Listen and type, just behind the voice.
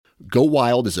Go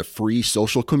Wild is a free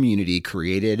social community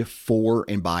created for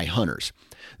and by hunters.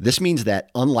 This means that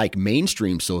unlike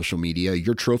mainstream social media,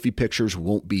 your trophy pictures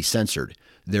won't be censored.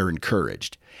 They're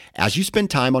encouraged. As you spend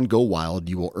time on Go Wild,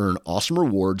 you will earn awesome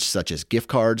rewards such as gift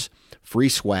cards, free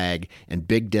swag, and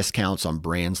big discounts on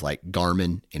brands like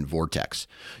Garmin and Vortex.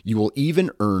 You will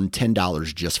even earn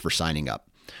 $10 just for signing up.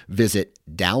 Visit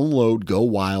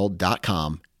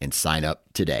downloadgowild.com and sign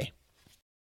up today.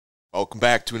 Welcome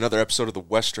back to another episode of the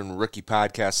Western Rookie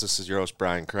Podcast. This is your host,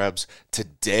 Brian Krebs.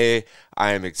 Today,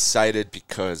 I am excited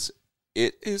because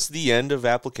it is the end of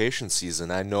application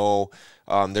season. I know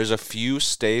there's a few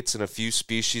states and a few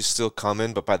species still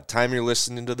coming, but by the time you're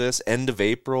listening to this, end of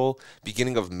April,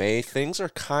 beginning of May, things are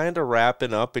kind of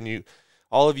wrapping up, and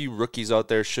all of you rookies out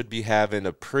there should be having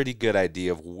a pretty good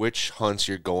idea of which hunts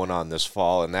you're going on this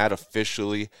fall, and that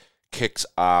officially kicks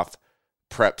off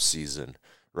prep season.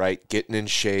 Right? Getting in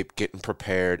shape, getting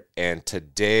prepared. And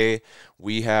today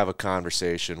we have a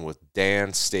conversation with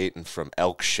Dan Staton from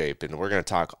Elk Shape. And we're going to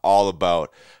talk all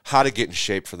about how to get in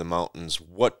shape for the mountains,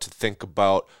 what to think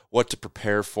about, what to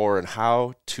prepare for, and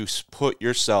how to put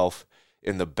yourself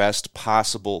in the best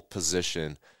possible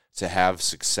position to have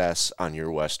success on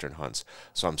your Western hunts.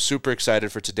 So I'm super excited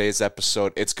for today's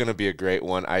episode. It's going to be a great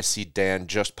one. I see Dan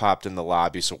just popped in the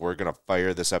lobby, so we're going to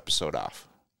fire this episode off.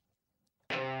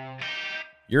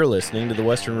 You're listening to The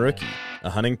Western Rookie, a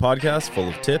hunting podcast full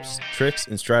of tips, tricks,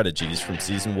 and strategies from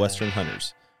seasoned Western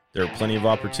hunters. There are plenty of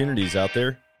opportunities out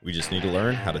there. We just need to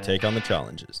learn how to take on the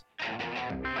challenges.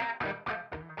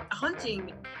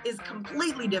 Hunting is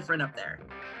completely different up there.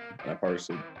 I've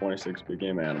harvested 26 big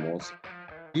game animals.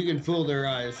 You can fool their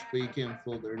eyes, but you can't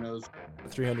fool their nose.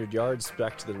 300 yards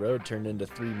back to the road turned into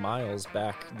 3 miles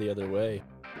back the other way.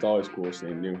 It's always cool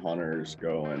seeing new hunters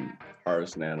go and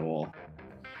harvest an animal.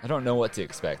 I don't know what to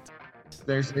expect. If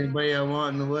there's anybody I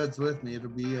want in the woods with me, it'll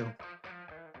be you.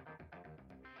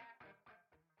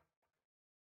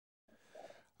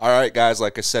 All right, guys,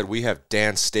 like I said, we have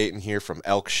Dan Staton here from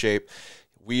Elk Shape.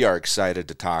 We are excited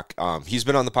to talk. He's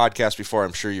been on the podcast before.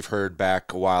 I'm sure you've heard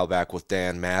back a while back with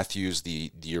Dan Matthews,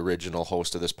 the original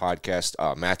host of this podcast.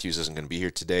 Matthews isn't going to be here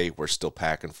today. We're still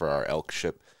packing for our elk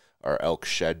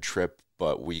shed trip,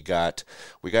 but we got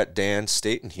Dan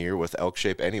Staton here with Elk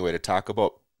Shape anyway to talk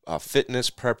about fitness,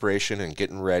 preparation, and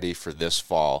getting ready for this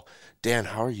fall. Dan,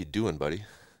 how are you doing, buddy?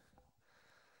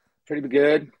 Pretty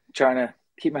good. Trying to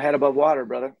keep my head above water,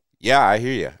 brother. Yeah, I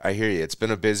hear you. It's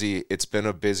been a busy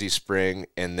spring,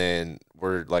 and then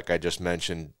we're, like I just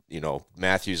mentioned,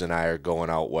 Matthews and I are going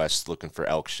out west looking for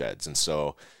elk sheds, and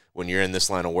so when you're in this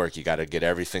line of work, you got to get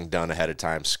everything done ahead of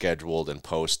time, scheduled and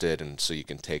posted, and so you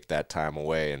can take that time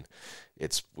away. And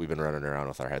we've been running around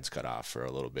with our heads cut off for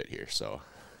a little bit here, so.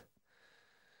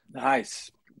 Nice.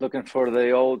 Looking for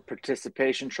the old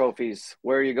participation trophies.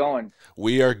 Where are you going?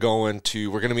 We're going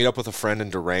to meet up with a friend in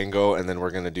Durango, and then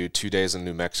we're going to do 2 days in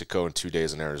New Mexico and 2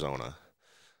 days in Arizona.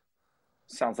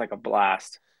 Sounds like a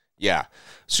blast. Yeah,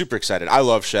 super excited. I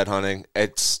love shed hunting.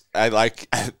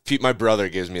 My brother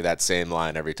gives me that same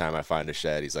line every time I find a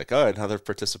shed. He's like, oh, another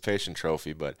participation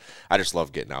trophy, but I just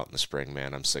love getting out in the spring,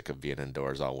 man. I'm sick of being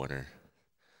indoors all winter.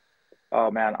 Oh,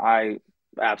 man, I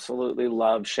absolutely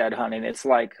love shed hunting. It's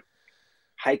like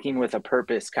hiking with a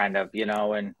purpose, kind of,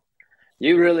 and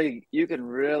you can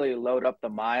really load up the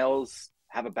miles,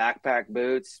 have a backpack,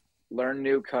 boots, learn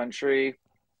new country.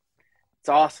 It's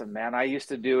awesome, man. I used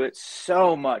to do it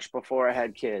so much before I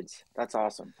had kids. That's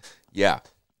awesome. Yeah.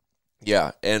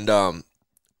 And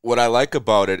what I like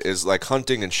about it is, like,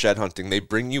 hunting and shed hunting, they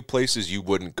bring you places you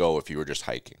wouldn't go if you were just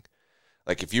hiking.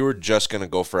 Like, if you were just going to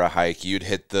go for a hike, you'd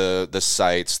hit the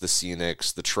sites, the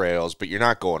scenics, the trails, but you're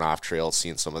not going off trails,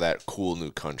 seeing some of that cool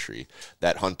new country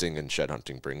that hunting and shed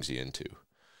hunting brings you into.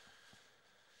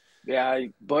 Yeah,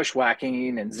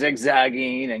 bushwhacking and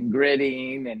zigzagging and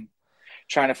gridding and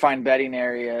trying to find bedding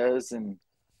areas and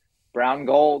brown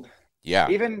gold. Yeah.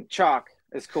 Even chalk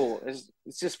is cool. It's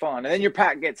just fun. And then your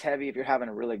pack gets heavy if you're having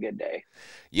a really good day.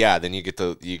 Yeah, then you get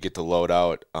to load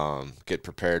out, get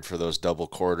prepared for those double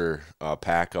quarter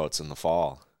pack outs in the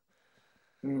fall.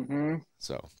 Mm-hmm.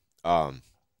 So, well,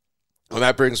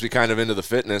 that brings me kind of into the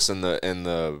fitness and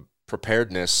the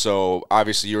preparedness. So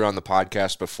obviously you were on the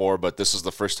podcast before, but this is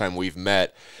the first time we've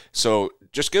met. So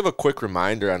just give a quick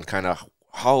reminder on kind of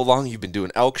how long you've been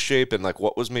doing Elk Shape, and like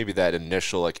what was maybe that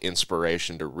initial like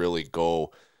inspiration to really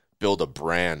go build a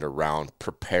brand around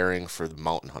preparing for the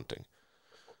mountain hunting.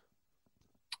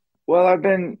 Well, I've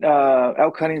been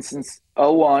elk hunting since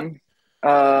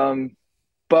 2001,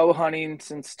 bow hunting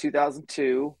since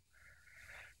 2002.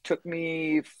 Took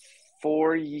me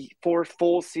four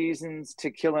full seasons to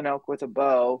kill an elk with a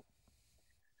bow.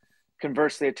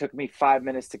 Conversely, it took me 5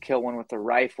 minutes to kill one with a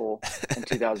rifle in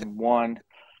 2001.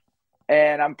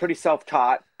 And I'm pretty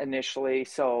self-taught initially,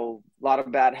 so a lot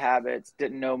of bad habits,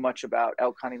 didn't know much about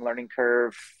elk hunting learning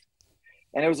curve.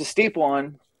 And it was a steep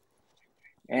one,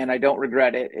 and I don't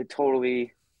regret it. It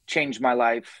totally changed my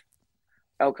life.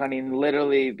 Elk hunting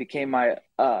literally became my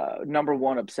number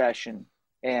one obsession.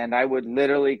 And I would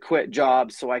literally quit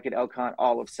jobs so I could elk hunt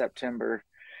all of September.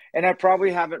 And I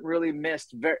probably haven't really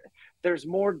missed there's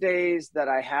more days that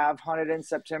I have hunted in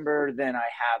September than I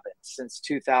haven't since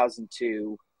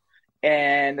 2002.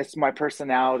 And it's my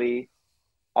personality,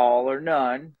 all or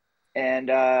none. And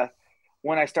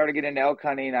when I started getting into elk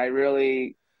hunting, I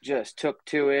really just took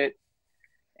to it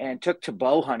and took to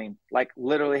bow hunting, like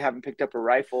literally haven't picked up a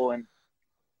rifle, and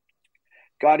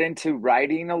got into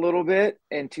writing a little bit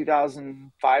in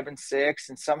 2005 and 6,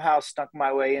 and somehow snuck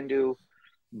my way into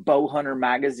Bow Hunter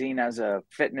magazine as a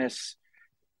fitness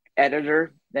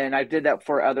editor. And I did that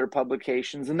for other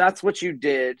publications. And that's what you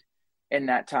did in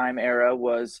that time era,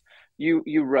 was you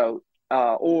wrote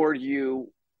or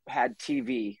you had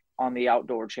TV on the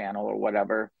Outdoor Channel or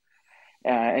whatever.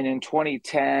 And in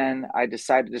 2010, I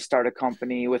decided to start a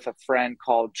company with a friend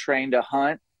called Train to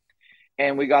Hunt.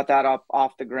 And we got that up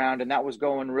off the ground, and that was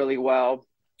going really well.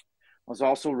 I was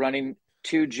also running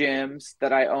 2 gyms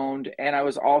that I owned, and I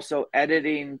was also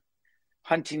editing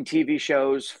hunting TV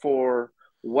shows for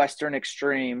Western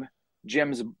Extreme,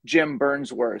 Jim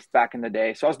Burnsworth back in the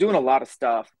day. So I was doing a lot of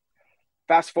stuff.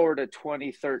 Fast forward to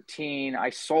 2013,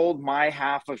 I sold my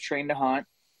half of Train to Hunt,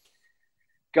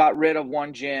 got rid of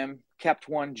 1 gym, kept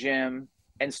 1 gym,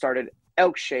 and started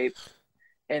Elk Shape.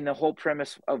 And the whole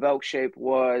premise of Elk Shape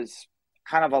was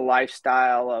kind of a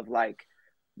lifestyle of, like,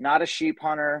 not a sheep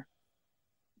hunter,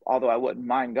 although I wouldn't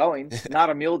mind going, not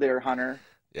a mule deer hunter,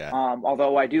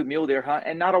 although I do mule deer hunt,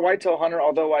 and not a whitetail hunter,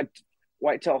 although I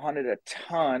whitetail hunted a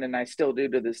ton, and I still do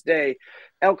to this day.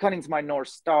 Elk hunting's my North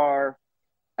Star.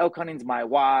 Elk hunting's my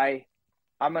why.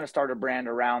 I'm going to start a brand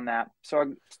around that. So I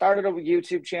started a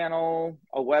YouTube channel,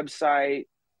 a website,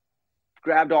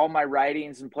 grabbed all my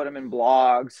writings and put them in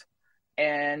blogs,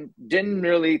 and didn't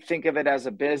really think of it as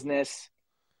a business.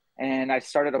 And I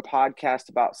started a podcast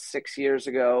about 6 years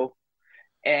ago.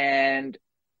 And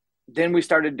then we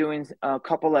started doing a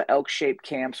couple of Elk Shape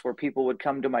camps where people would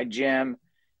come to my gym.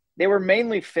 They were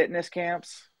mainly fitness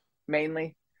camps,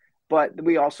 but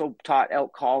we also taught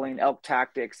elk calling, elk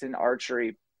tactics, and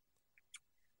archery.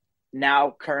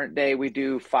 Now, current day, we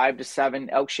do 5 to 7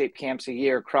 Elk Shape camps a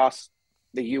year across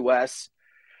the U.S.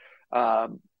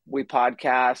 We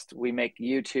podcast, we make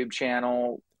YouTube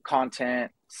channel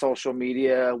content, social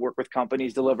media, work with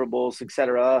companies, deliverables,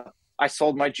 etc. I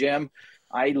sold my gym.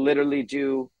 I literally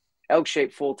do Elk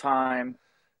Shape full time,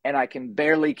 and I can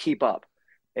barely keep up,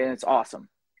 and it's awesome.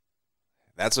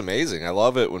 That's amazing. I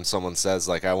love it when someone says,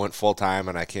 like, I went full time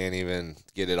and I can't even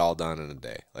get it all done in a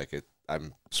day. Like,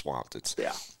 I'm swamped.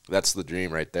 That's the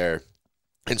dream right there.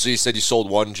 And so you said you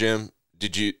sold 1 gym. Do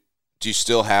you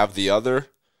still have the other,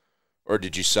 or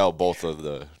did you sell both of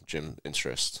the gym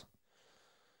interests?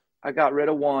 I got rid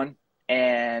of 1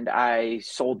 and I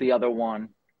sold the other 1.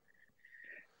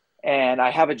 And I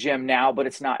have a gym now, but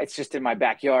it's just in my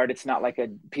backyard. It's not like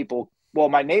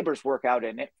my neighbors work out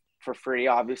in it for free,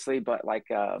 obviously, but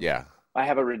like, I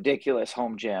have a ridiculous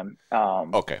home gym.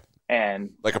 Okay.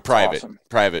 And like a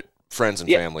private friends and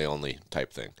family only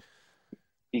type thing.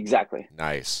 Exactly.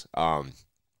 Nice. And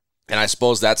I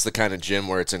suppose that's the kind of gym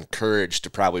where it's encouraged to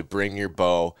probably bring your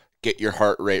bow, get your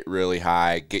heart rate really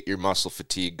high, get your muscle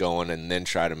fatigue going, and then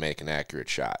try to make an accurate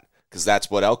shot. Because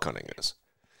that's what elk hunting is.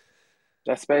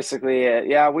 That's basically it.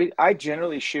 Yeah, I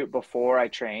generally shoot before I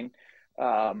train.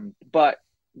 But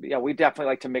yeah, we definitely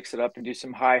like to mix it up and do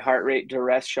some high heart rate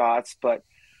duress shots. But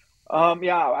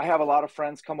I have a lot of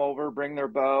friends come over, bring their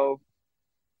bow.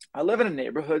 I live in a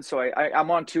neighborhood, so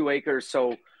I'm on 2 acres,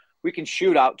 so we can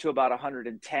shoot out to about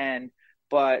 110.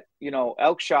 But,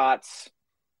 elk shots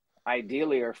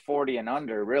ideally are 40 and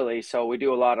under, really. So we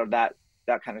do a lot of that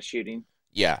kind of shooting.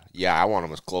 Yeah, I want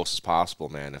them as close as possible,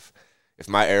 man. If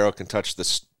my arrow can touch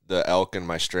the elk and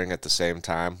my string at the same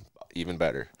time, even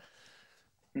better.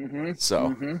 Mm-hmm.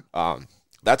 So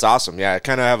that's awesome. Yeah, I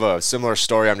kind of have a similar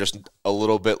story. I'm just a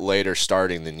little bit later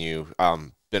starting than you.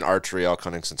 Been archery elk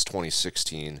hunting since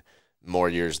 2016, more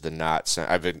years than not.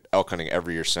 I've been elk hunting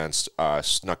every year since,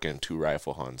 snuck in 2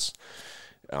 rifle hunts.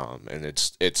 And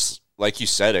it's like you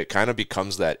said, it kind of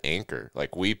becomes that anchor.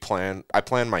 Like I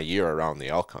plan my year around the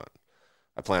elk hunt.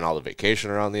 I plan all the vacation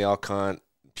around the elk hunt.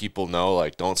 People know,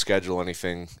 like, don't schedule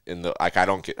anything I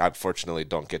unfortunately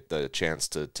don't get the chance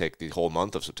to take the whole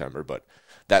month of September, but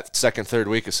that second, third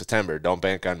week of September, don't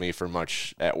bank on me for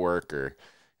much at work or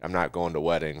I'm not going to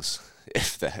weddings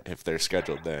if they're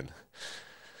scheduled then.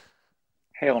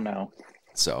 Hell no.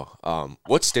 So,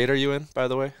 what state are you in, by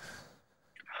the way?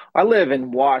 I live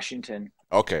in Washington.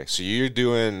 Okay, so you're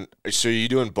doing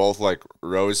both like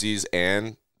Rosies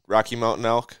and Rocky Mountain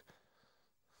elk?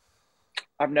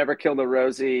 I've never killed a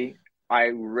Rosie. I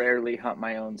rarely hunt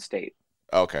my own state.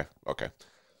 Okay.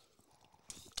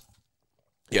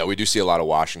 Yeah, we do see a lot of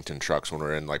Washington trucks when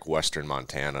we're in like western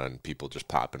Montana and people just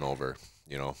popping over,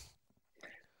 you know.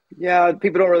 Yeah,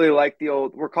 people don't really like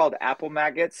we're called apple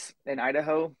maggots in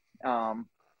Idaho.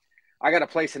 I got a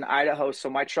place in Idaho, so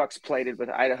my truck's plated with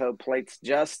Idaho plates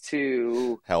just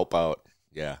to help out.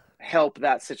 Yeah. Help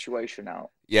that situation out.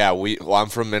 Yeah, I'm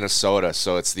from Minnesota,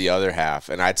 so it's the other half.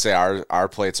 And I'd say our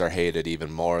plates are hated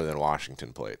even more than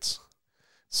Washington plates.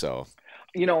 So,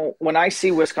 you know, when I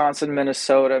see Wisconsin,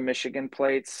 Minnesota, Michigan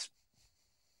plates,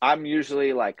 I'm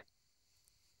usually like,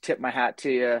 tip my hat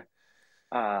to you.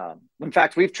 In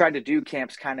fact, we've tried to do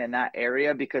camps kind of in that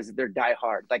area because they're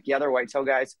diehard, like the other whitetail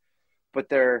guys, but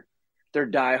they're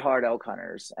diehard elk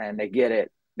hunters and they get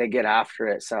it. They get after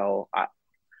it. So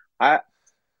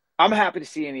I'm happy to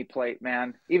see any plate,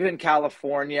 man. Even in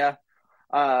California,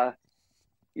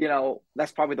 you know,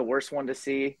 that's probably the worst one to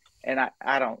see. And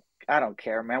I don't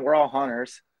care, man. We're all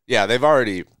hunters. Yeah, they've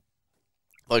already,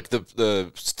 like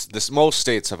most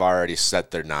states have already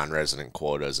set their non-resident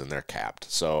quotas and they're capped.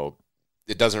 So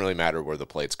it doesn't really matter where the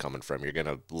plate's coming from. You're going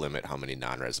to limit how many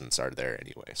non-residents are there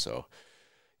anyway. So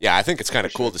yeah, I think it's kind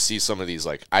of cool to see some of these.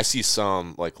 Like I see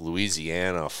some like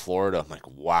Louisiana, Florida. I'm like,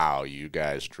 wow, you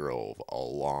guys drove a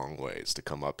long ways to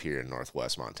come up here in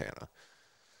Northwest Montana.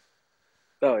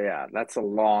 Oh yeah, that's a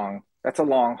long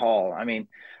haul. I mean,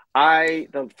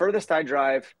 the furthest I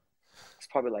drive is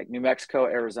probably like New Mexico,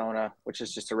 Arizona, which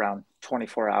is just around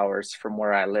 24 hours from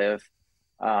where I live.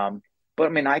 But I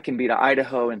mean, I can be to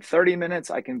Idaho in 30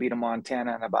 minutes. I can be to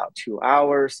Montana in about 2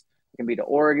 hours. I can be to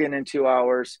Oregon in 2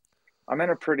 hours. I'm in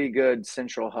a pretty good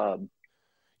central hub.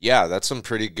 Yeah, that's some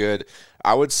pretty good.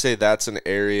 I would say that's an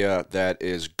area that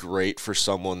is great for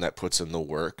someone that puts in the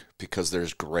work because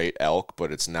there's great elk,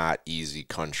 but it's not easy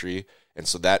country. And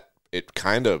so that it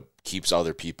kind of keeps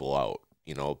other people out.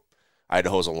 You know,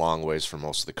 Idaho's a long ways from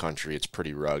most of the country. It's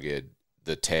pretty rugged.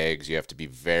 The tags, you have to be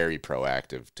very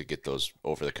proactive to get those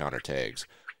over-the-counter tags.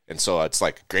 And so it's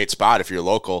like a great spot if you're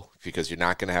local because you're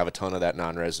not going to have a ton of that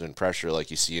non-resident pressure like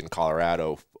you see in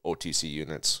Colorado OTC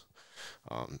units.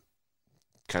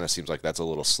 Kind of seems like that's a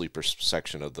little sleeper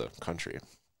section of the country.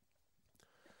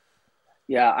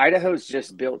 Yeah, Idaho's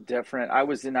just built different. I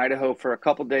was in Idaho for a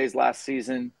couple days last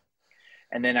season,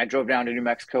 and then I drove down to New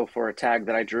Mexico for a tag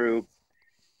that I drew.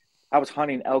 I was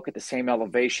hunting elk at the same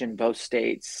elevation, both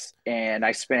states, and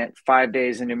I spent 5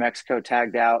 days in New Mexico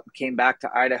tagged out, came back to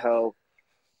Idaho,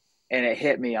 and it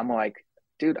hit me. I'm like,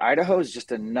 dude, Idaho is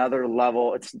just another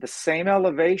level. It's the same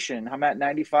elevation. I'm at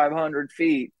 9,500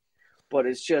 feet, but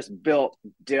it's just built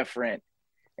different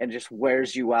and just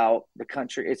wears you out. The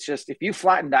country, it's just, if you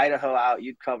flattened Idaho out,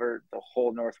 you'd cover the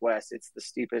whole Northwest. It's the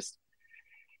steepest,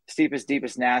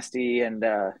 deepest, nasty, and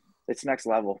it's next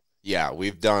level. Yeah,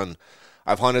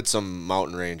 I've hunted some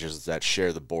mountain ranges that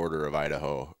share the border of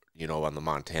Idaho, you know, on the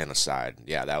Montana side.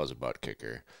 Yeah, that was a butt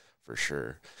kicker for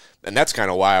sure. And that's kind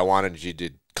of why I wanted you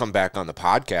to come back on the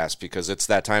podcast, because it's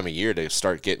that time of year to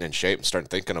start getting in shape and start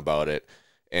thinking about it.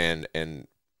 And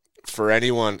for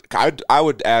anyone, I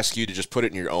would ask you to just put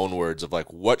it in your own words of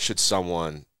like, what should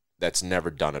someone that's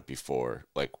never done it before,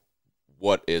 like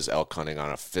what is elk hunting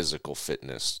on a physical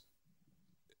fitness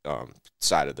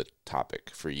side of the topic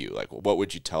for you? Like, what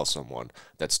would you tell someone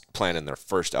that's planning their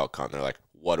first elk hunt? They're like,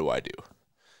 what do I do?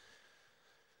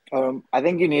 I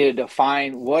think you need to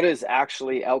define what is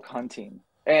actually elk hunting.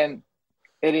 And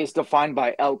it is defined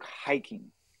by elk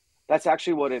hiking. That's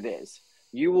actually what it is.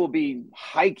 You will be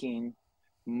hiking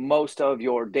most of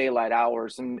your daylight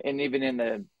hours and even in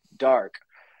the dark.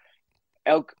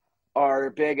 Elk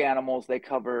are big animals. They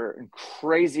cover a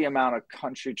crazy amount of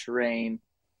country terrain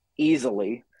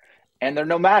easily, and they're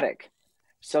nomadic.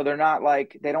 So they're not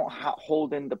like, they don't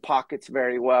hold in the pockets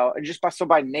very well. And just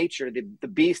by nature, the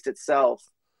beast itself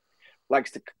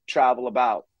likes to travel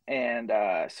about. And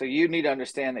so you need to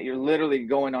understand that you're literally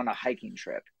going on a hiking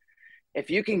trip. If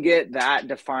you can get that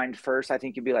defined first, I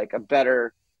think you'd be like a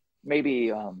better,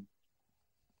 maybe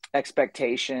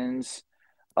expectations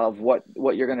of what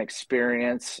you're going to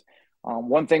experience.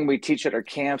 One thing we teach at our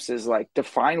camps is like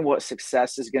define what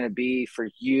success is going to be for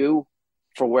you,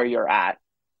 for where you're at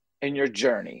in your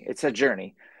journey. It's a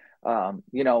journey.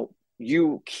 You know,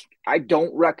 I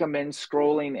don't recommend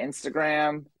scrolling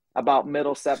Instagram about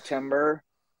middle September.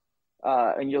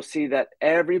 And you'll see that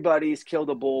everybody's killed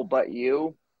a bull but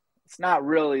you. It's not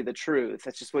really the truth.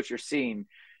 That's just what you're seeing.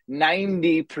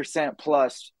 90%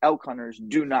 plus elk hunters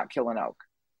do not kill an elk.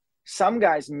 Some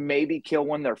guys maybe kill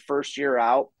one their first year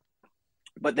out,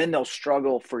 but then they'll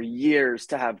struggle for years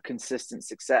to have consistent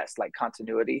success, like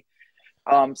continuity.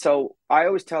 So I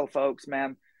always tell folks,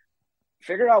 man,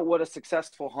 figure out what a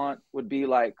successful hunt would be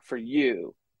like for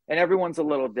you. And everyone's a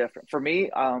little different. For me,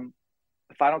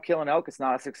 if I don't kill an elk, it's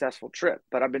not a successful trip,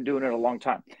 but I've been doing it a long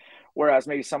time. Whereas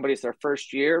maybe somebody's their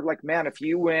first year, like, man, if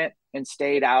you went and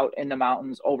stayed out in the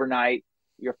mountains overnight,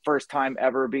 your first time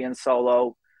ever being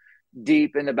solo,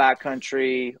 deep in the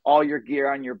backcountry, all your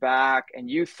gear on your back, and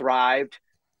you thrived,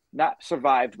 not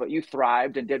survived, but you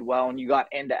thrived and did well, and you got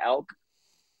into elk,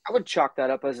 I would chalk that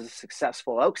up as a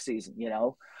successful elk season, you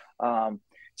know?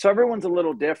 So everyone's a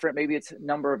little different. Maybe it's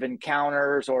number of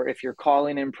encounters, or if your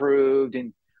calling improved,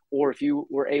 or if you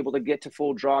were able to get to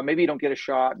full draw. Maybe you don't get a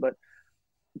shot, but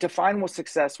define what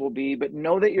success will be, but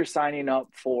know that you're signing up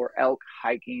for elk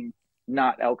hiking,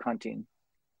 not elk hunting.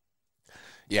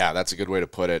 Yeah, that's a good way to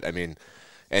put it. I mean,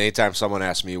 anytime someone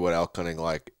asks me what elk hunting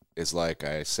is like,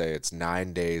 I say it's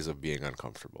 9 days of being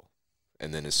uncomfortable.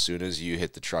 And then as soon as you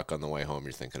hit the truck on the way home,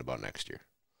 you're thinking about next year.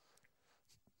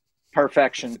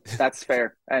 Perfection. That's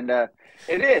fair. And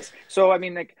it is. So, I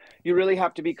mean, like, you really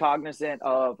have to be cognizant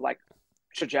of, like,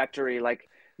 trajectory. Like,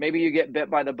 maybe you get bit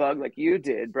by the bug like you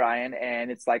did, Brian,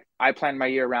 and it's like, I plan my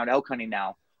year around elk hunting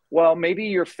now. Well, maybe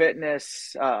your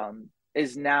fitness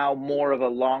is now more of a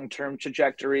long-term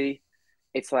trajectory.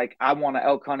 It's like, I want to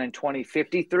elk hunt in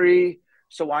 2053,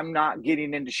 so I'm not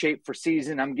getting into shape for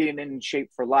season. I'm getting into shape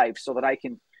for life so that I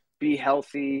can be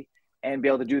healthy and be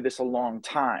able to do this a long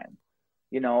time,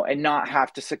 you know, and not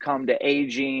have to succumb to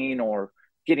aging or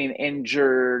getting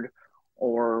injured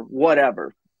or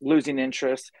whatever, losing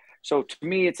interest. So to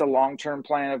me, it's a long-term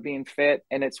plan of being fit,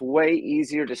 and it's way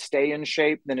easier to stay in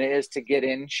shape than it is to get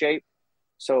in shape.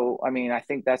 So, I mean, I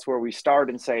think that's where we start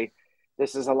and say,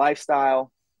 this is a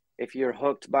lifestyle. If you're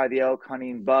hooked by the elk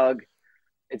hunting bug,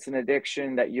 it's an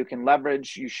addiction that you can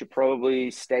leverage. You should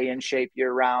probably stay in shape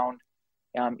year round.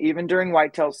 Even during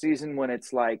whitetail season, when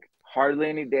it's like hardly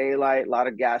any daylight, a lot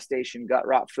of gas station gut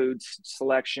rot foods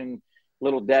selection,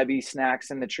 Little Debbie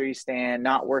snacks in the tree stand,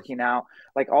 not working out,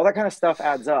 like all that kind of stuff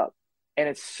adds up. And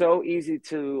it's so easy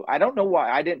to, I don't know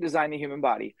why, I didn't design the human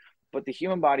body, but the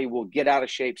human body will get out of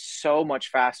shape so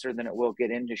much faster than it will get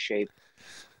into shape.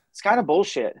 It's kind of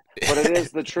bullshit, but it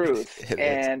is the truth.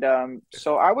 And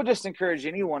so I would just encourage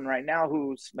anyone right now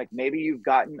who's like, maybe you've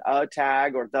gotten a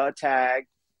tag or the tag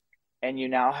and you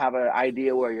now have an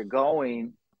idea where you're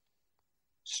going,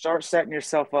 start setting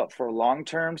yourself up for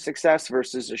long-term success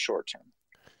versus a short-term.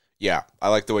 Yeah, I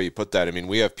like the way you put that. I mean,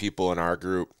 we have people in our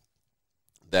group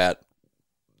that,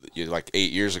 like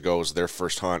 8 years ago was their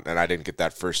first hunt, and I didn't get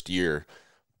that first year,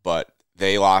 but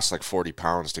they lost like 40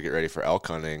 pounds to get ready for elk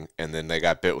hunting, and then they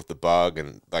got bit with the bug,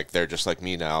 and like they're just like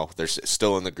me now. They're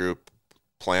still in the group,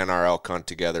 plan our elk hunt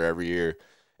together every year,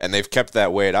 and they've kept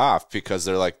that weight off because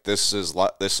they're like, this is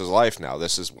life now.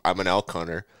 I'm an elk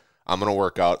hunter. I'm going to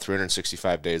work out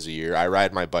 365 days a year. I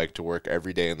ride my bike to work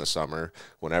every day in the summer.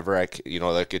 Whenever like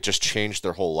it just changed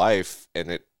their whole life.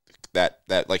 And that,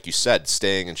 like you said,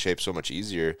 staying in shape so much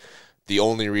easier. The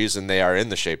only reason they are in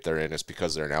the shape they're in is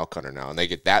because they're an elk hunter now. And they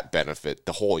get that benefit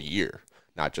the whole year,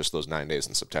 not just those 9 days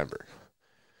in September.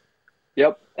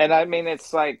 Yep. And I mean,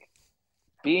 it's like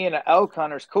being an elk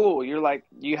hunter is cool. You're like,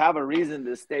 you have a reason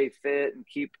to stay fit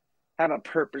and have a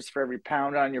purpose for every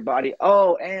pound on your body.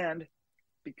 Oh, and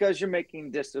because you're making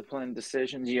disciplined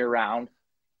decisions year round,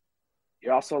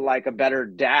 you're also like a better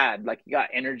dad. Like, you got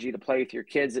energy to play with your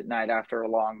kids at night after a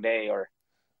long day, or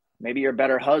maybe you're a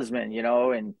better husband, you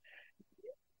know, and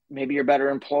maybe you're a better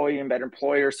employee and better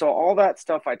employer. So all that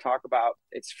stuff I talk about,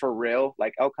 it's for real.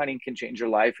 Like, elk hunting can change your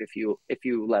life if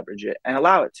you leverage it and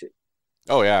allow it to.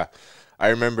 Oh yeah. I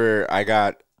remember I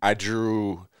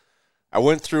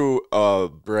went through a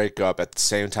breakup at the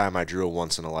same time I drew a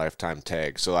once-in-a-lifetime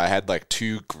tag. So I had like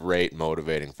two great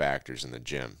motivating factors in the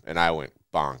gym. And I went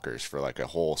bonkers for like a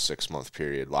whole 6-month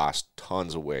period, lost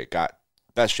tons of weight, got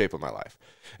best shape of my life.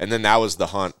 And then that was the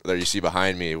hunt that you see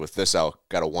behind me with this elk,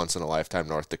 got a once-in-a-lifetime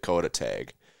North Dakota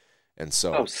tag. And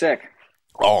so, oh, sick.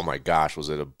 Oh my gosh, was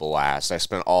it a blast. I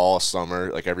spent all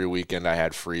summer, like every weekend I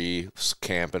had free,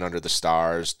 camping under the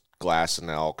stars, glassing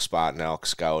elk, spotting elk,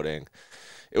 scouting.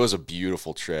 It was a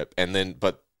beautiful trip. And then,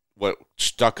 but what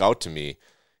stuck out to me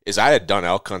is I had done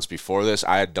elk hunts before this.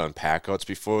 I had done pack outs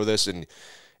before this.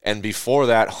 And before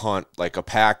that hunt, like a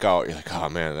pack out, you're like, oh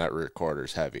man, that rear quarter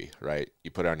is heavy, right?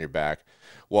 You put it on your back.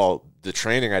 Well, the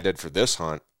training I did for this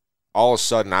hunt, all of a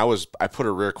sudden I put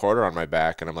a rear quarter on my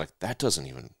back and I'm like, that doesn't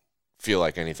even feel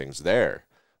like anything's there.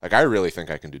 Like, I really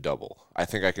think I can do double. I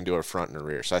think I can do a front and a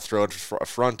rear. So I throw a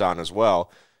front on as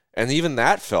well. And even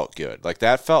that felt good. Like,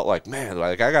 that felt like, man,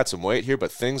 like I got some weight here,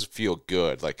 but things feel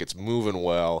good. Like, it's moving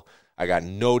well. I got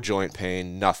no joint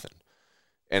pain, nothing.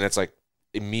 And it's like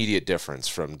immediate difference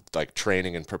from like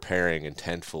training and preparing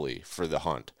intentfully for the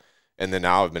hunt. And then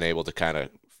now I've been able to kind of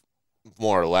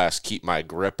more or less keep my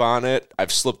grip on it.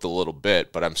 I've slipped a little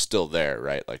bit, but I'm still there,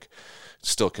 right? Like,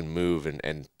 still can move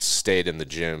and stayed in the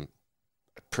gym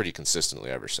pretty consistently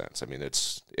ever since. I mean,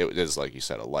 it is, like you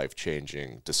said, a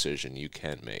life-changing decision you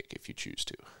can make if you choose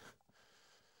to.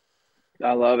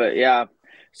 I love it. Yeah.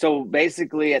 So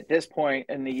basically at this point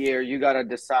in the year, you got to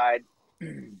decide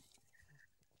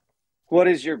what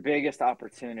is your biggest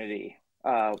opportunity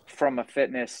from a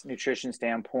fitness nutrition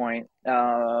standpoint.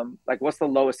 Like, what's the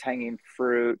lowest hanging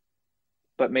fruit,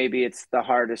 but maybe it's the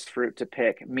hardest fruit to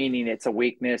pick, meaning it's a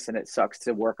weakness and it sucks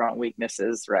to work on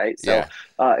weaknesses, right? So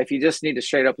if you just need to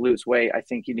straight up lose weight, I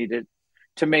think you need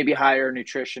to maybe hire a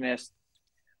nutritionist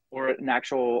or an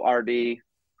actual RD,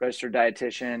 registered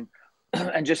dietitian,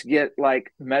 and just get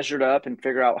like measured up and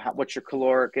figure out what's your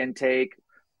caloric intake,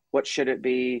 what should it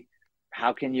be,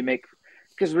 how can you make,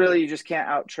 because really you just can't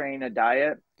out train a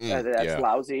diet that's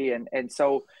lousy. And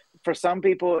so for some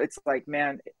people, it's like,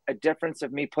 man, a difference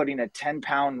of me putting a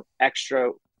 10-pound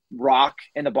extra rock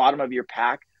in the bottom of your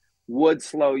pack would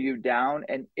slow you down.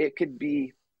 And it could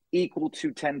be equal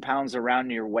to 10 pounds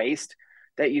around your waist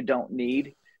that you don't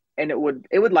need. And it would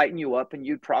lighten you up and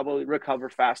you'd probably recover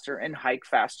faster and hike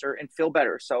faster and feel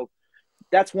better. So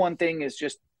that's one thing, is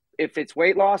just, if it's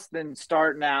weight loss, then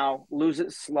start now, lose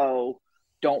it slow.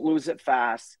 Don't lose it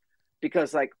fast,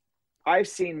 because like I've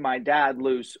seen my dad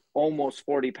lose almost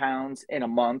 40 pounds in a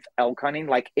month elk hunting,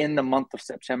 like in the month of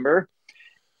September.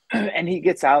 And he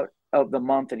gets out of the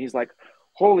month and he's like,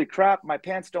 holy crap, my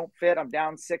pants don't fit. I'm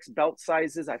down 6 belt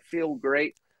sizes. I feel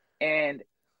great. And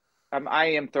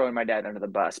I am throwing my dad under the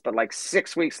bus, but like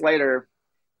 6 weeks later,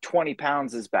 20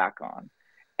 pounds is back on.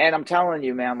 And I'm telling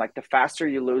you, man, like the faster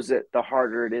you lose it, the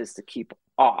harder it is to keep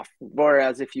off.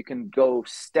 Whereas if you can go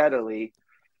steadily,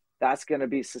 that's going to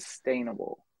be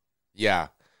sustainable. Yeah.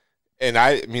 And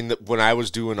I mean, when I was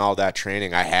doing all that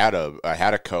training, I had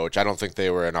a coach. I don't think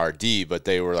they were an RD, but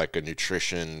they were like a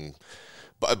nutrition,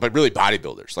 but really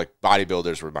bodybuilders. Like,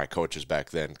 bodybuilders were my coaches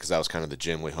back then, because that was kind of the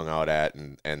gym we hung out at,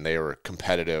 and they were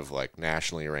competitive, like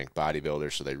nationally ranked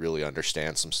bodybuilders, so they really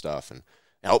understand some stuff and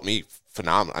helped me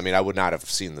phenomenal. I mean, I would not have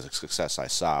seen the success I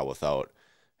saw without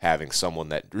having someone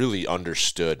that really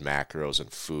understood macros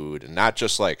and food, and not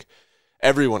just like,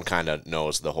 everyone kind of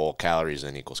knows the whole calories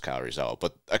in equals calories out,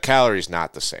 but a calorie is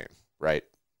not the same, right?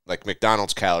 Like,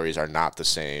 McDonald's calories are not the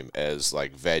same as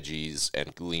like veggies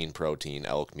and lean protein,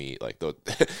 elk meat. Like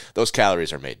those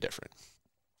calories are made different.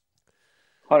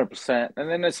 100%. And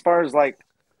then as far as like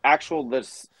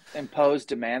this imposed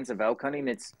demands of elk hunting,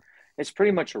 it's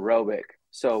pretty much aerobic.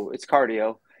 So it's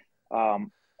cardio.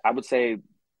 I would say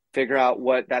figure out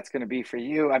what that's going to be for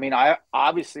you. I mean,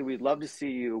 obviously we'd love to see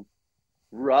you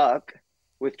ruck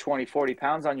with 20, 40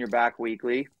 pounds on your back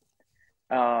weekly,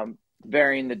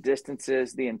 varying the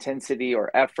distances, the intensity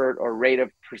or effort or rate of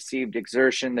perceived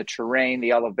exertion, the terrain,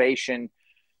 the elevation.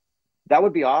 That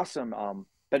would be awesome.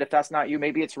 But if that's not you,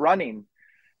 maybe it's running,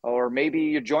 or maybe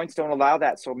your joints don't allow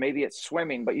that. So maybe it's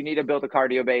swimming, but you need to build a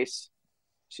cardio base.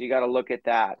 So you got to look at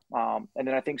that. And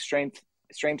then I think strength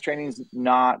training is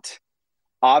not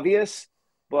obvious,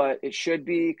 but it should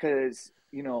be, because,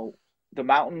 you know, the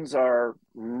mountains are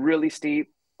really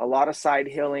steep, a lot of side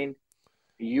hilling.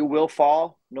 You will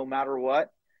fall no matter what.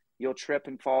 You'll trip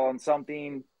and fall on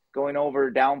something, going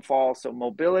over, downfall. So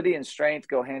mobility and strength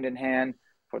go hand in hand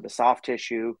for the soft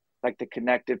tissue, like the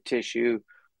connective tissue,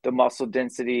 the muscle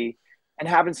density, and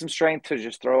having some strength to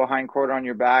just throw a hind quarter on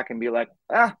your back and be like,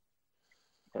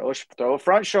 throw a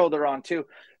front shoulder on too.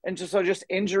 And just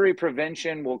injury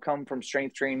prevention will come from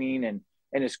strength training, and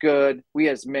it's good. We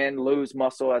as men lose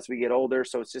muscle as we get older.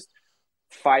 So it's just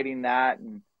fighting that.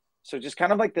 And so just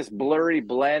kind of like this blurry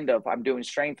blend of, I'm doing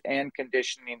strength and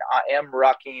conditioning. I am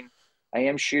rucking. I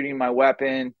am shooting my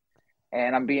weapon,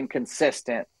 and I'm being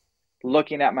consistent,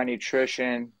 looking at my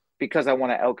nutrition, because I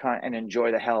want to elk hunt and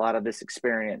enjoy the hell out of this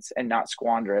experience and not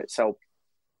squander it. So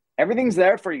everything's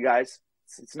there for you guys.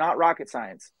 It's not rocket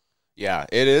science. Yeah,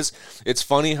 it is. It's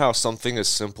funny how something as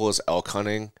simple as elk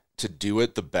hunting, to do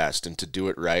it the best and to do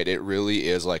it right, it really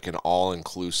is like an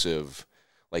all-inclusive,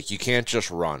 like, you can't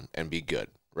just run and be good,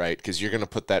 right? Because you're going to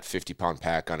put that 50-pound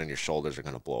pack on and your shoulders are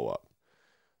going to blow up,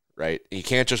 right? You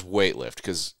can't just weight lift,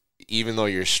 because even though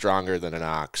you're stronger than an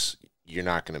ox, you're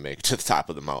not going to make it to the top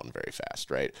of the mountain very fast,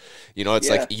 right? You know, it's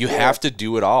like you have to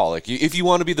do it all. Like if you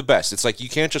want to be the best, it's like you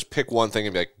can't just pick one thing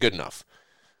and be like, good enough.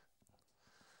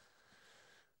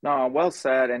 No, well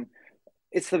said. And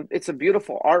it's a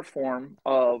beautiful art form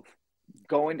of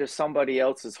going to somebody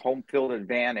else's home field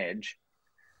advantage,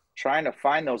 trying to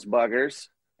find those buggers,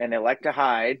 and they like to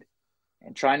hide,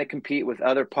 and trying to compete with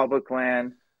other public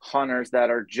land hunters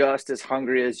that are just as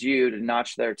hungry as you to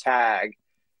notch their tag.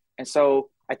 And so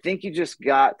I think you just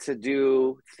got to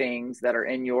do things that are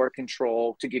in your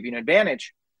control to give you an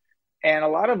advantage. And a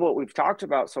lot of what we've talked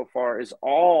about so far is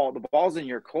all the balls in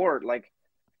your court. Like,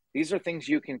 these are things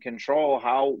you can control,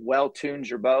 how well tuned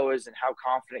your bow is and how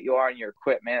confident you are in your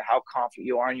equipment, how confident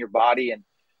you are in your body,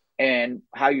 and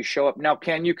how you show up. Now,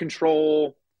 can you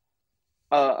control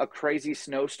a crazy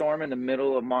snowstorm in the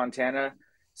middle of Montana,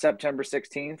 September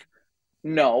 16th?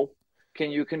 No.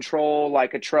 Can you control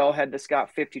like a trailhead that's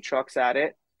got 50 trucks at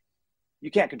it?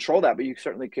 You can't control that, but you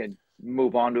certainly could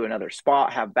move on to another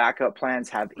spot, have backup plans,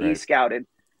 have e-scouted.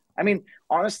 I mean,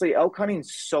 honestly, elk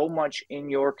hunting's so much in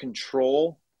your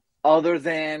control other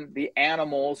than the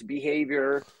animals'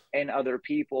 behavior and other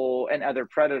people and other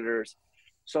predators.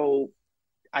 So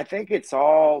I think it's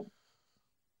all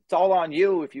on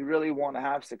you if you really want to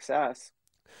have success.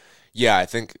 Yeah, I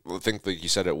think like you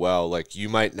said it well. Like, you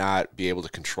might not be able to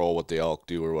control what the elk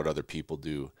do or what other people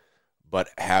do, but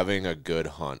having a good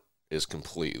hunt is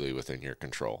completely within your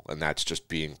control. And that's just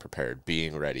being prepared,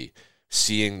 being ready,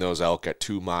 seeing those elk at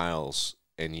 2 miles,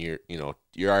 and you're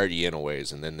already in a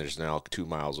ways, and then there's an elk 2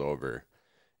 miles over,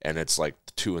 and it's like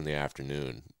 2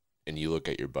 p.m, and you look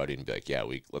at your buddy and be like, yeah,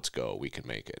 let's go, we can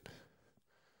make it.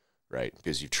 Right?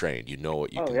 Because you've trained, you know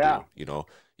what you can do. You know,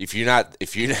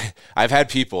 I've had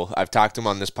people, I've talked to them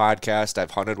on this podcast,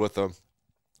 I've hunted with them.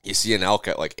 You see an elk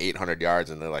at like 800 yards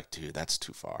and they're like, dude, that's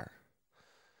too far.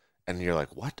 And you're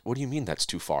like, what? What do you mean that's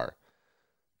too far?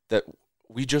 That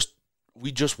we just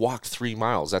walked 3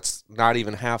 miles. That's not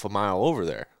even half a mile over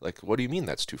there. Like, what do you mean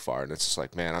that's too far? And it's just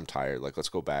like, man, I'm tired. Like, let's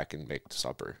go back and make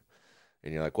supper.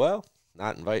 And you're like, well,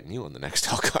 not inviting you on the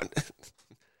next elk hunt.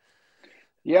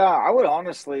 Yeah, I would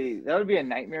honestly, that would be a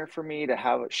nightmare for me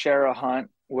to share a hunt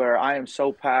where I am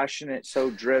so passionate, so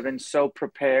driven, so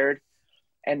prepared,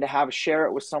 and to share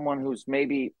it with someone who's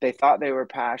maybe they thought they were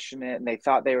passionate and they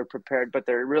thought they were prepared, but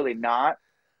they're really not.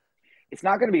 It's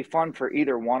not going to be fun for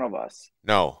either one of us.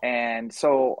 No. And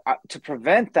so to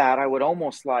prevent that, I would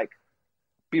almost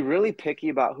be really picky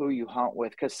about who you hunt with,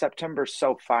 because September's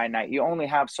so finite. You only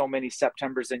have so many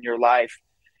Septembers in your life,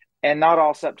 and not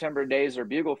all September days are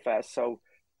Bugle Fest. So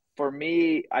for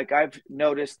me, like, I've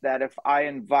noticed that if I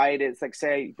invited, it's like,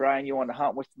 say, Brian, you want to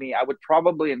hunt with me, I would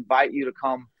probably invite you to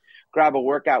come grab a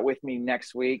workout with me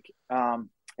next week. And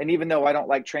even though I don't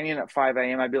like training at 5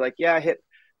 a.m., I'd be like, yeah,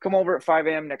 come over at 5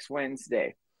 a.m. next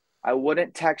Wednesday. I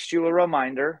wouldn't text you a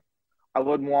reminder. I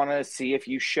would want to see if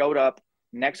you showed up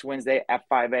next Wednesday at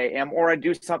 5 a.m. Or I'd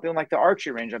do something like the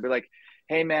archery range. I'd be like,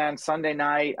 hey, man, Sunday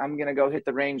night, I'm going to go hit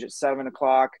the range at 7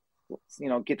 o'clock,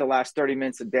 get the last 30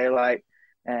 minutes of daylight,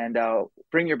 and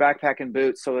bring your backpack and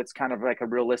boots. So it's kind of like a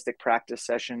realistic practice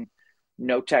session.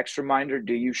 No text reminder.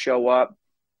 Do you show up?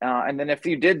 And then if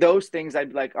you did those things, I'd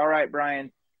be like, all right,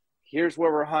 Brian, here's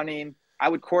where we're hunting. I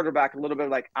would quarterback a little bit,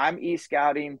 like, I'm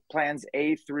e-scouting plans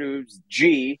A through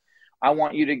G. I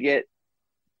want you to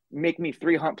make me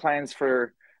 3 hunt plans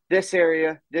for this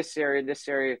area, this area, this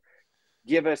area.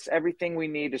 Give us everything we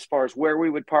need as far as where we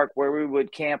would park, where we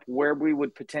would camp, where we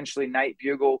would potentially night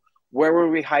bugle, where were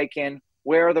we hiking,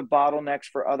 where are the bottlenecks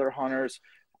for other hunters,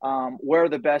 where are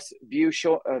the best view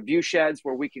sheds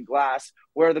where we can glass,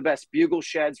 where are the best bugle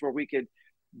sheds where we could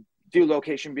do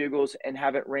location bugles and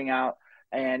have it ring out.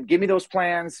 And give me those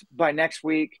plans by next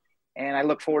week, and I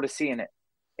look forward to seeing it.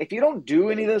 If you don't do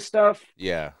any of this stuff,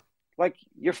 like,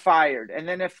 you're fired. And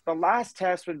then if the last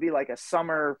test would be like a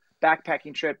summer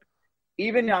backpacking trip,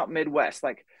 even out Midwest,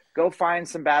 like, go find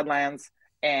some Badlands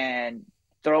and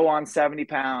throw on 70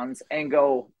 pounds and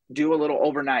go do a little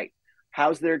overnight.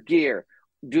 How's their gear?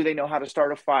 Do they know how to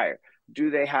start a fire?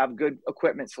 Do they have good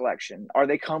equipment selection? Are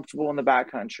they comfortable in the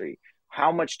backcountry?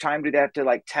 How much time do they have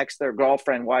to text their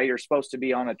girlfriend while you're supposed to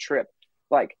be on a trip?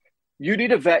 Like, you need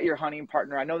to vet your hunting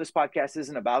partner. I know this podcast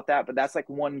isn't about that, but that's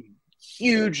one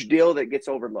huge deal that gets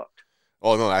overlooked.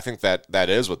 Oh, no, I think that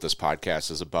is what this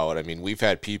podcast is about. I mean, we've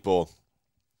had people,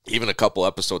 even a couple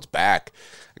episodes back,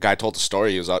 a guy told the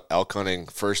story. He was out elk hunting,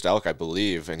 first elk, I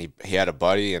believe, and he had a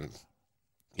buddy, and,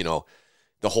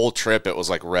 the whole trip, it was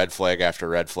like red flag after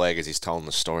red flag as he's telling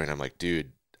the story. And I'm like,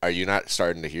 dude, are you not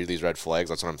starting to hear these red flags?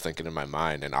 That's what I'm thinking in my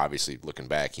mind. And obviously, looking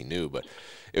back, he knew. But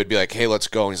it would be like, hey, let's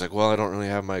go. And he's like, well, I don't really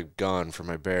have my gun for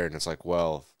my bear. And it's like,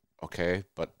 well, okay,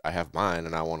 but I have mine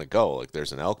and I want to go. Like,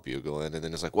 there's an elk bugling. And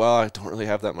then it's like, well, I don't really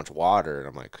have that much water. And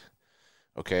I'm like,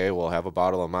 okay, well, have a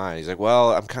bottle of mine. He's like,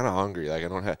 well, I'm kind of hungry. Like, I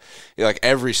don't have, like,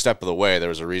 every step of the way, there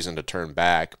was a reason to turn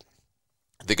back.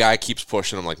 The guy keeps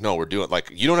pushing. I'm like, no, we're doing,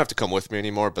 like, you don't have to come with me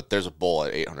anymore, but there's a bull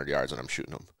at 800 yards and I'm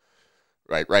shooting him.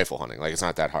 Right? Rifle hunting. Like, it's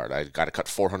not that hard. I got to cut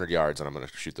 400 yards and I'm going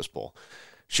to shoot this bull.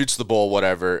 Shoots the bull,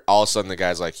 whatever. All of a sudden, the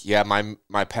guy's like, yeah,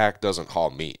 my pack doesn't haul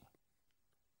meat.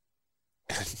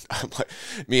 And I'm like,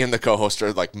 me and the co-host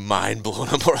are like mind blown.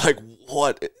 We're like,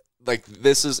 what? Like,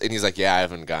 this is, and he's like, yeah, I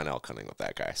haven't gone elk hunting with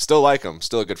that guy. Still like him,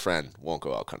 still a good friend. Won't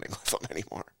go elk hunting with him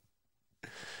anymore.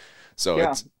 So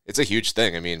yeah. It's a huge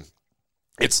thing. I mean,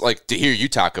 it's like to hear you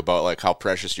talk about like how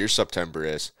precious your September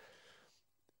is.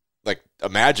 Like,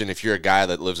 imagine if you're a guy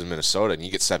that lives in Minnesota and you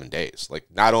get 7 days. Like,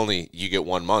 not only you get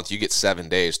 1 month, you get 7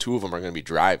 days. 2 of them are going to be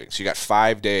driving. So you got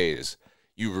 5 days.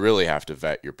 You really have to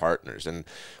vet your partners. And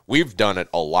we've done it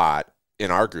a lot in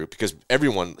our group because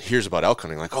everyone hears about elk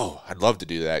hunting like, oh, I'd love to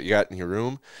do that. You got it in your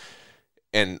room?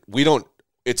 And we don't,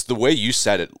 it's the way you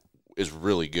said it is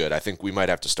really good. I think we might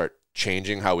have to start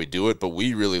changing how we do it, but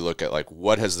we really look at like,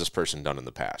 what has this person done in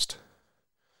the past?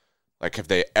 Like, have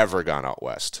they ever gone out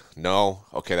west? No?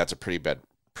 Okay, that's a pretty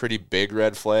big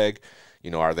red flag. You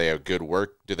know, are they a good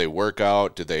do they work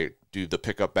out? Do they do the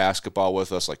pickup basketball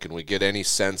with us? Like, can we get any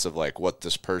sense of like what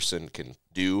this person can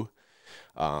do?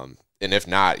 And if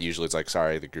not, usually it's like,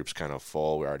 sorry, the group's kind of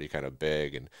full. We're already kind of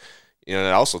big. And, you know,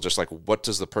 and also just like, what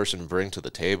does the person bring to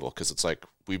the table? Because it's like,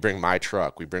 we bring my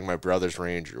truck, we bring my brother's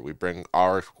Ranger, we bring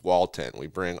our wall tent, we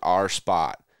bring our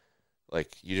spot.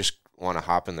 Like, you just want to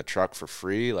hop in the truck for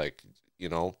free? Like, you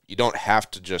know, you don't have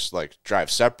to just like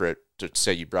drive separate to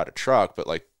say you brought a truck, but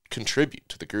like contribute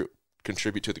to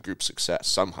the group's success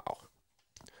somehow.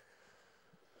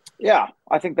 Yeah,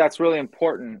 I think that's really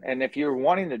important. And if you're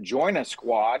wanting to join a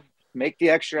squad, make the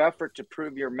extra effort to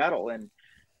prove your mettle and,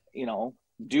 you know,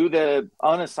 do the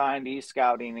unassigned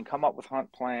e-scouting and come up with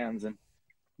hunt plans and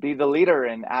be the leader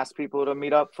and ask people to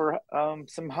meet up for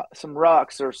some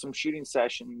rucks or some shooting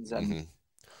sessions and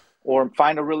or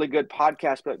find a really good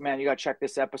podcast. But man, you got to check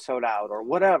this episode out or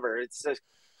whatever. It's just,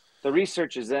 the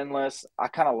research is endless. I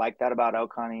kind of like that about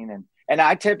elk hunting. And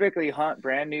I typically hunt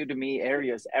brand new to me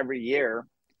areas every year.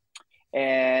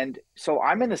 And so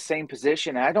I'm in the same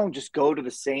position. I don't just go to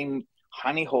the same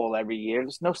honey hole every year.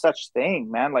 There's no such thing,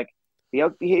 man. Like, the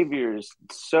elk behavior is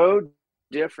so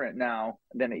different now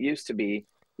than it used to be.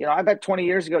 You know, I bet 20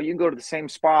 years ago, you can go to the same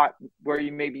spot where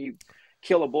you maybe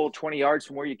kill a bull 20 yards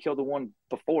from where you killed the one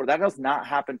before. That does not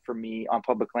happen for me on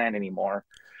public land anymore.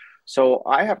 So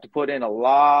I have to put in a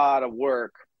lot of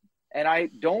work. And I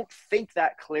don't think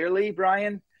that clearly,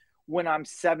 Brian, when I'm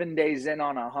 7 days in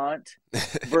on a hunt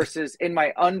versus in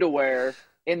my underwear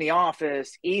in the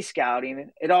office,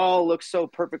 e-scouting. It all looks so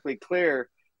perfectly clear.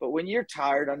 But when you're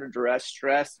tired, under duress,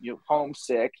 stressed, you're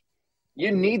homesick,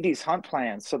 you need these hunt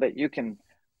plans so that you can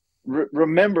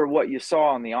remember what you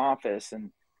saw in the office.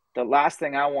 And the last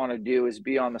thing I want to do is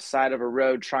be on the side of a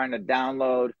road trying to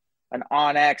download an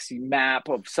OnX map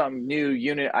of some new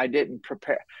unit I didn't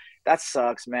prepare. That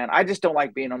sucks, man. I just don't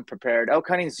like being unprepared. Elk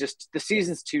hunting is just, the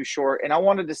season's too short. And I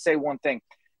wanted to say one thing.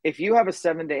 If you have a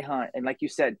 7-day hunt, and like you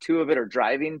said, 2 of it are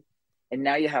driving, and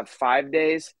now you have 5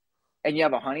 days, and you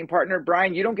have a hunting partner,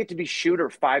 Brian, you don't get to be shooter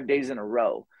 5 days in a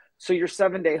row. So your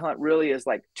 7-day hunt really is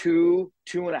like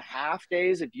 2.5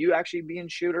 days of you actually being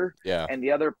shooter and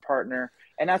the other partner.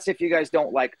 And that's if you guys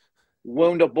don't like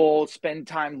wound a bull, spend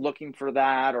time looking for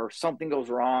that, or something goes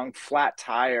wrong, flat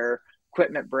tire,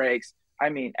 equipment breaks. I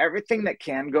mean, everything that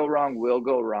can go wrong will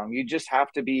go wrong. You just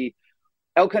have to be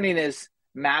 – elk hunting is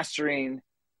mastering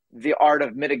the art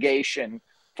of mitigation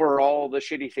for all the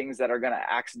shitty things that are going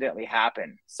to accidentally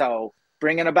happen. So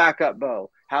bringing a backup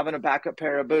bow, having a backup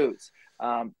pair of boots.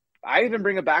 I even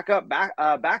bring a backup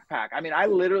backpack. I mean, I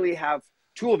literally have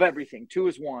 2 of everything. 2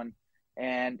 is 1.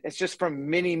 And it's just from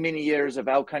many, many years of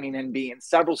elk hunting and being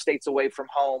several states away from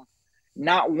home,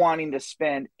 not wanting to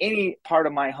spend any part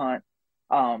of my hunt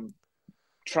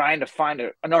trying to find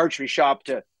an archery shop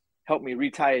to help me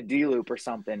retie a D-loop or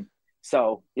something.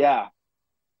 So, yeah.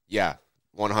 Yeah,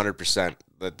 100%.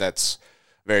 That's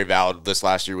very valid. This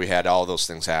last year we had all those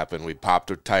things happen. We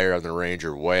popped a tire on the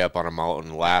Ranger way up on a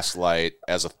mountain, last light,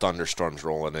 as a thunderstorm's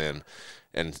rolling in.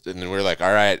 And then we were like,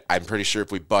 all right, I'm pretty sure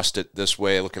if we bust it this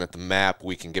way, looking at the map,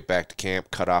 we can get back to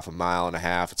camp, cut off 1.5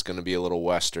 miles. It's going to be a little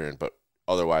western, but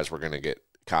otherwise we're going to get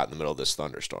caught in the middle of this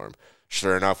thunderstorm.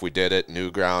 Sure enough, we did it.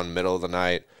 New ground, middle of the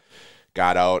night.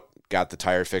 Got out, got the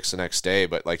tire fixed the next day.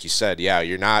 But like you said, yeah,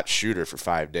 you're not shooter for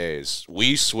 5 days.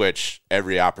 We switch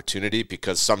every opportunity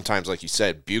because sometimes, like you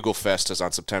said, Bugle Fest is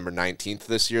on September 19th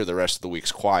this year. The rest of the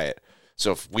week's quiet.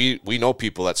 So if we know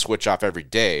people that switch off every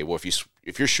day. Well,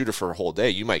 if you're shooter for a whole day,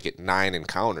 you might get 9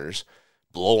 encounters,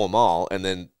 blow them all, and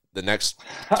then the next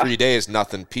 3 days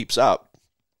nothing peeps up.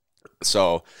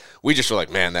 So we just were like,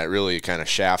 man, that really kind of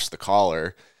shafts the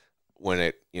caller when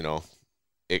it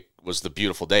was the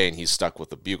beautiful day and he's stuck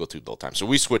with the bugle tube the whole time. So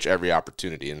we switch every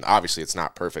opportunity, and obviously it's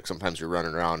not perfect. Sometimes you're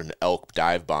running around and elk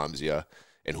dive bombs you,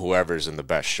 and whoever's in the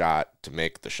best shot to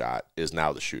make the shot is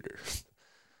now the shooter.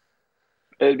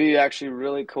 It'd be actually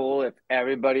really cool if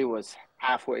everybody was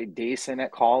halfway decent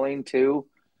at calling too,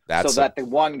 so that the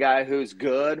one guy who's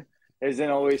good isn't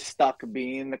always stuck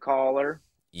being the caller.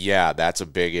 Yeah, that's a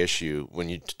big issue when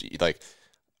you like.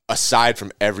 Aside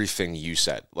from everything you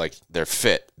said, like they're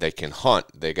fit, they can hunt,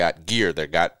 they got gear, they've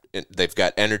got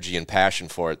energy and passion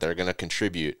for it, they're going to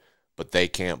contribute, but they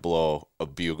can't blow a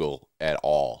bugle at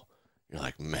all. You're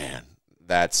like, man,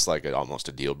 that's like almost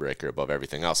a deal breaker above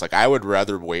everything else. Like I would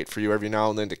rather wait for you every now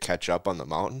and then to catch up on the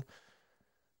mountain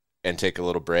and take a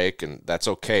little break, and that's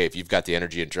okay if you've got the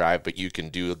energy and drive, but you can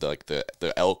do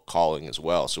the elk calling as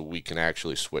well, so we can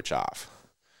actually switch off.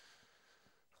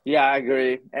 Yeah, I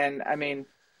agree. And I mean,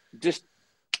 just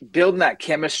building that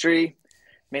chemistry. I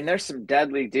mean, there's some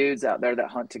deadly dudes out there that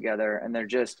hunt together, and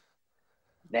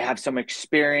they have some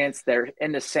experience. They're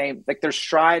in the same, like their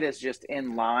stride is just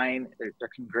in line. They're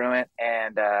congruent,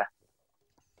 and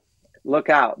look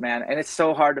out, man. And it's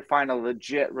so hard to find a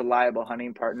legit, reliable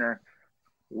hunting partner,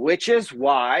 which is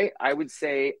why I would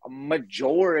say a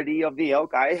majority of the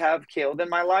elk I have killed in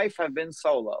my life have been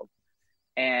solo.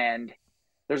 And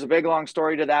there's a big, long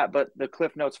story to that, but the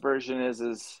Cliff Notes version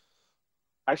is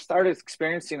I started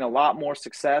experiencing a lot more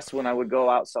success when I would go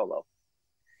out solo,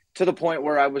 to the point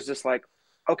where I was just like,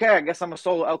 okay, I guess I'm a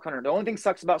solo elk hunter. The only thing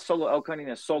sucks about solo elk hunting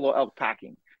is solo elk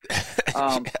packing.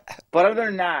 But other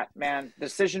than that, man,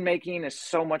 decision-making is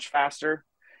so much faster,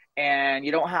 and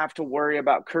you don't have to worry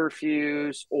about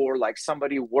curfews or like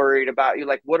somebody worried about you.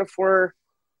 Like, what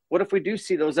if we do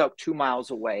see those elk 2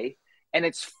 miles away and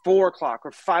it's 4 o'clock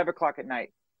or 5 o'clock at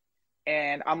night?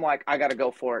 And I'm like, I got to go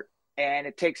for it. And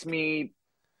it takes me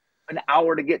an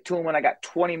hour to get to them when I got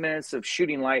 20 minutes of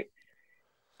shooting light.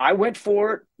 I went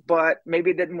for it, but maybe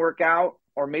it didn't work out,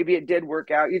 or maybe it did work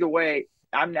out. Either way,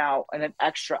 I'm now an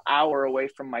extra hour away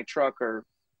from my truck or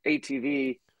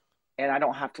ATV, and I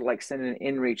don't have to like send an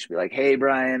inReach, be like, hey,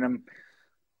 Brian, I'm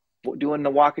doing the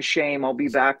walk of shame. I'll be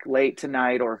back late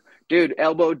tonight. Or, dude,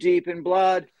 elbow deep in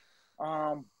blood.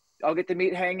 I'll get the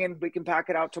meat hanging. We can pack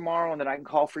it out tomorrow, and then I can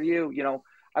call for you.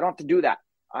 I don't have to do that.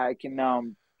 I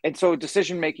can, and so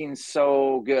decision-making is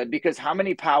so good, because how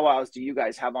many powwows do you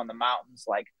guys have on the mountains?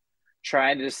 Like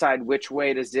trying to decide which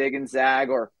way to zig and zag,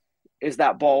 or is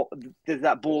that bull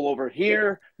over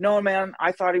here? No, man,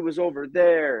 I thought he was over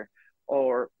there.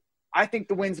 Or I think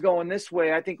the wind's going this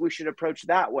way. I think we should approach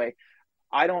that way.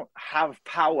 I don't have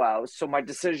powwows, so my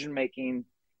decision-making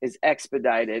is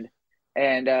expedited.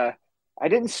 And, I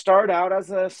didn't start out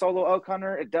as a solo elk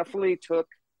hunter. It definitely took,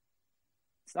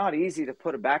 it's not easy to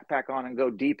put a backpack on and go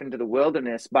deep into the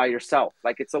wilderness by yourself.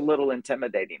 Like, it's a little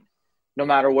intimidating no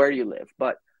matter where you live.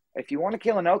 But if you want to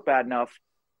kill an elk bad enough,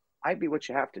 might be what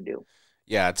you have to do.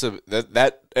 Yeah,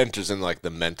 that enters in like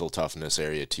the mental toughness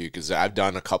area too, because I've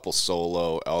done a couple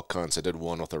solo elk hunts. I did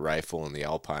one with a rifle in the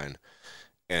Alpine,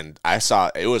 and I saw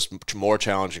it was more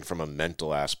challenging from a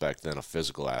mental aspect than a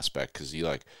physical aspect, because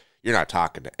you're not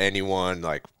talking to anyone.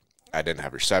 Like, I didn't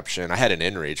have reception. I had an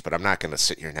inReach, but I'm not going to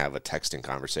sit here and have a texting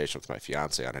conversation with my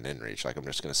fiance on an inReach. Like, I'm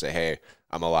just going to say, hey,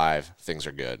 I'm alive. Things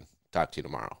are good. Talk to you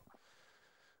tomorrow.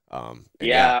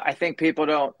 I think people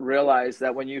don't realize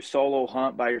that when you solo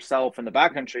hunt by yourself in the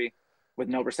backcountry with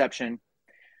no reception,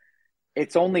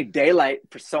 it's only daylight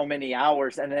for so many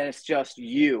hours, and then it's just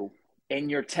you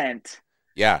in your tent.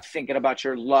 Yeah. Thinking about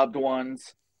your loved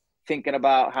ones, thinking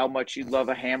about how much you love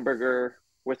a hamburger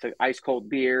with an ice cold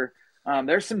beer.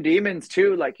 There's some demons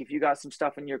too. Like, if you got some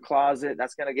stuff in your closet,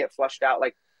 that's going to get flushed out.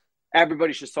 Like,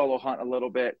 everybody should solo hunt a little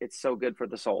bit. It's so good for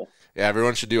the soul. Yeah.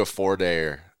 Everyone should do a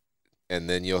 4-dayer, and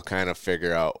then you'll kind of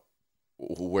figure out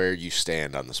where you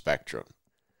stand on the spectrum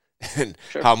and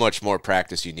how much more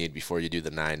practice you need before you do the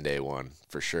 9-day one,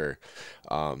 for sure.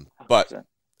 But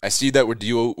I see that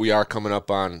we are coming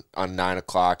up on 9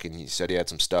 o'clock, and you said you had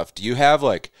some stuff. Do you have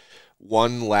like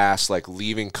one last like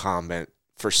leaving comment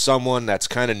for someone that's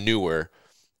kind of newer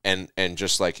and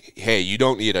just like, hey, you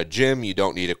don't need a gym, you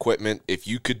don't need equipment. If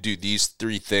you could do these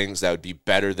 3 things, that would be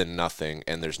better than nothing,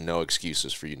 and there's no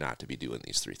excuses for you not to be doing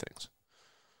these 3 things.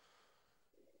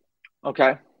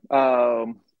 Okay.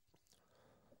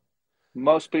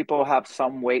 Most people have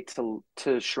some weight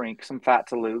to shrink, some fat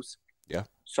to lose. Yeah.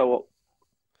 So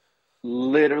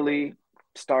literally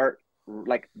start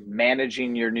like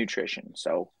managing your nutrition.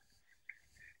 So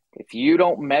if you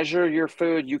don't measure your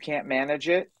food, you can't manage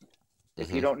it.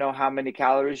 If you don't know how many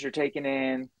calories you're taking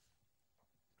in,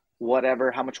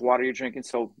 whatever, how much water you're drinking.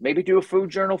 So maybe do a food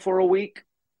journal for a week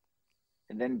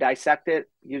and then dissect it,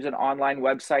 use an online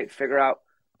website, figure out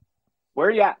where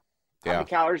are you at? How many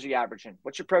calories are you averaging?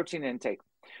 What's your protein intake?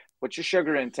 What's your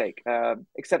sugar intake? Et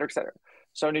cetera, et cetera.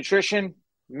 So nutrition,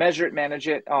 measure it, manage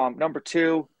it. Number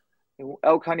 2,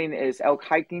 elk hunting is elk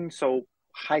hiking. So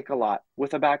hike a lot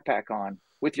with a backpack on,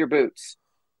 with your boots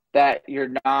that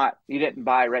you didn't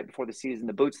buy right before the season.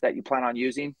 The boots that you plan on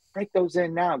using, break those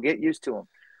in now, get used to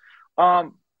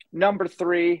them. Number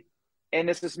 3, and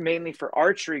this is mainly for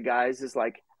archery guys, is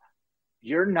like,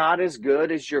 you're not as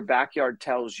good as your backyard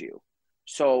tells you.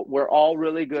 So we're all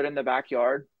really good in the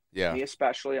backyard. Yeah. Me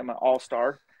especially. I'm an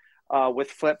all-star.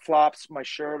 With flip-flops, my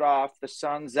shirt off, the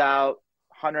sun's out,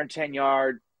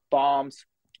 110-yard bombs.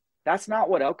 That's not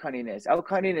what elk hunting is. Elk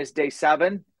hunting is day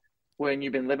 7 when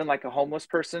you've been living like a homeless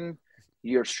person.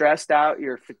 You're stressed out,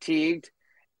 you're fatigued,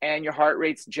 and your heart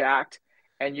rate's jacked.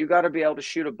 And you got to be able to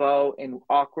shoot a bow in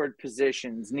awkward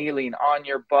positions, kneeling on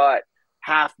your butt,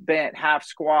 half bent, half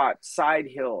squat, side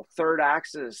hill, third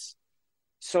axis.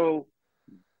 So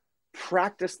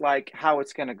practice like how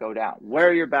it's going to go down.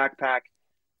 Wear your backpack,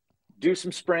 do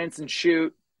some sprints and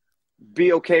shoot.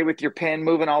 Be okay with your pin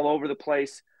moving all over the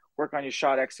place. Work on your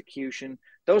shot execution.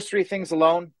 Those 3 things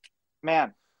alone,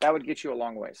 man, that would get you a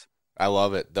long ways. I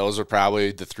love it. Those are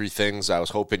probably the 3 things I was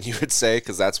hoping you would say,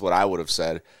 because that's what I would have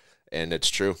said. And it's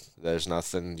true. There's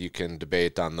nothing you can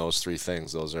debate on those 3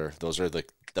 things. Those are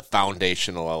the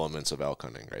foundational elements of elk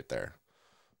hunting right there.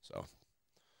 So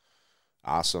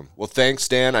awesome. Well, thanks,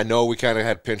 Dan. I know we kind of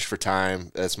had pinched for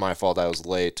time. That's my fault. I was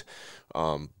late.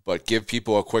 But give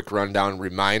people a quick rundown.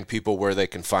 Remind people where they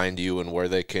can find you and where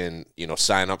they can,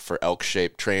 sign up for Elk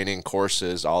Shape training,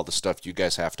 courses, all the stuff you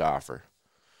guys have to offer.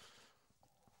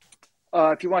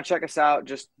 If you want to check us out,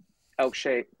 just Elk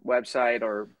Shape website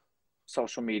or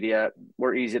social media.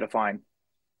 We're easy to find.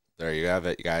 There you have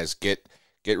it, guys. Get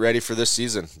ready for this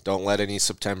season. Don't let any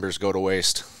Septembers go to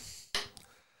waste.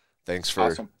 Thanks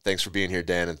for being here,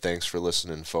 Dan, and thanks for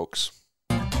listening, folks.